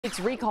Week's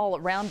recall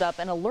at Roundup,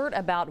 an alert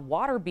about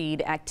water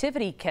bead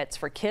activity kits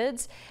for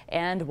kids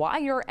and why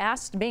you're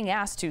being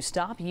asked to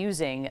stop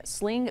using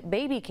sling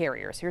baby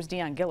carriers. Here's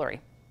Deon Guillory.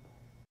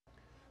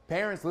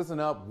 Parents, listen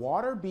up.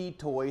 Water bead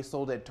toys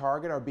sold at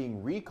Target are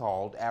being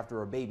recalled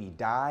after a baby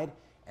died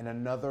and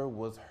another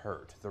was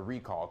hurt. The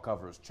recall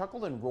covers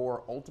Chuckle and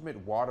Roar Ultimate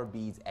Water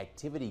Beads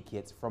activity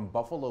kits from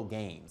Buffalo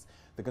Games.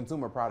 The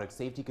Consumer Product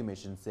Safety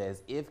Commission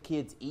says if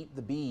kids eat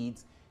the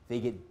beads, they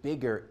get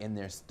bigger in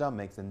their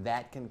stomachs, and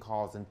that can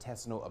cause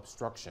intestinal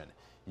obstruction.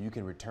 You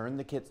can return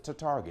the kits to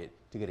Target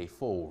to get a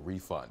full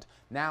refund.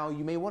 Now,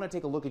 you may want to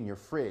take a look in your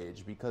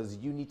fridge because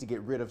you need to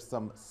get rid of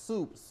some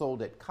soup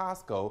sold at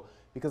Costco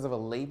because of a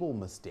label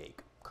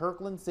mistake.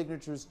 Kirkland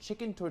Signature's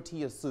chicken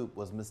tortilla soup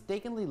was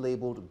mistakenly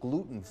labeled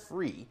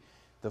gluten-free.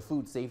 The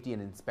Food Safety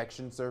and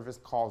Inspection Service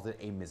calls it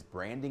a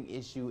misbranding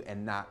issue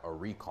and not a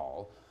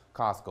recall.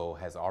 Costco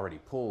has already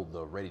pulled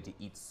the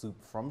ready-to-eat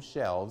soup from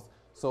shelves.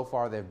 So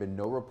far, there have been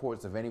no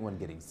reports of anyone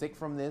getting sick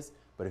from this,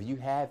 but if you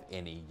have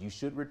any, you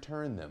should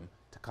return them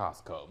to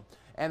Costco.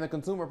 And the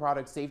Consumer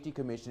Product Safety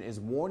Commission is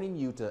warning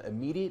you to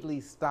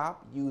immediately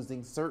stop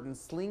using certain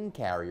sling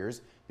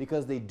carriers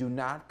because they do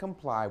not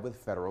comply with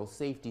federal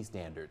safety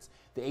standards.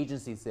 The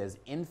agency says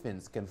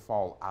infants can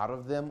fall out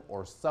of them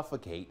or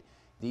suffocate.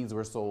 These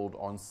were sold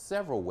on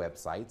several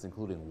websites,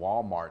 including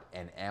Walmart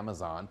and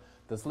Amazon.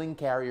 The sling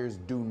carriers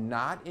do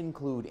not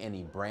include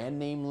any brand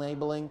name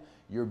labeling.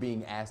 You're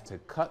being asked to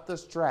cut the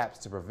straps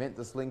to prevent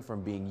the sling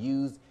from being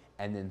used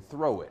and then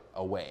throw it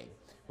away.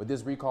 With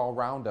this recall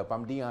roundup,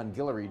 I'm Deon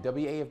Guillory,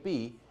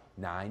 WAFB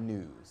 9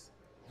 News.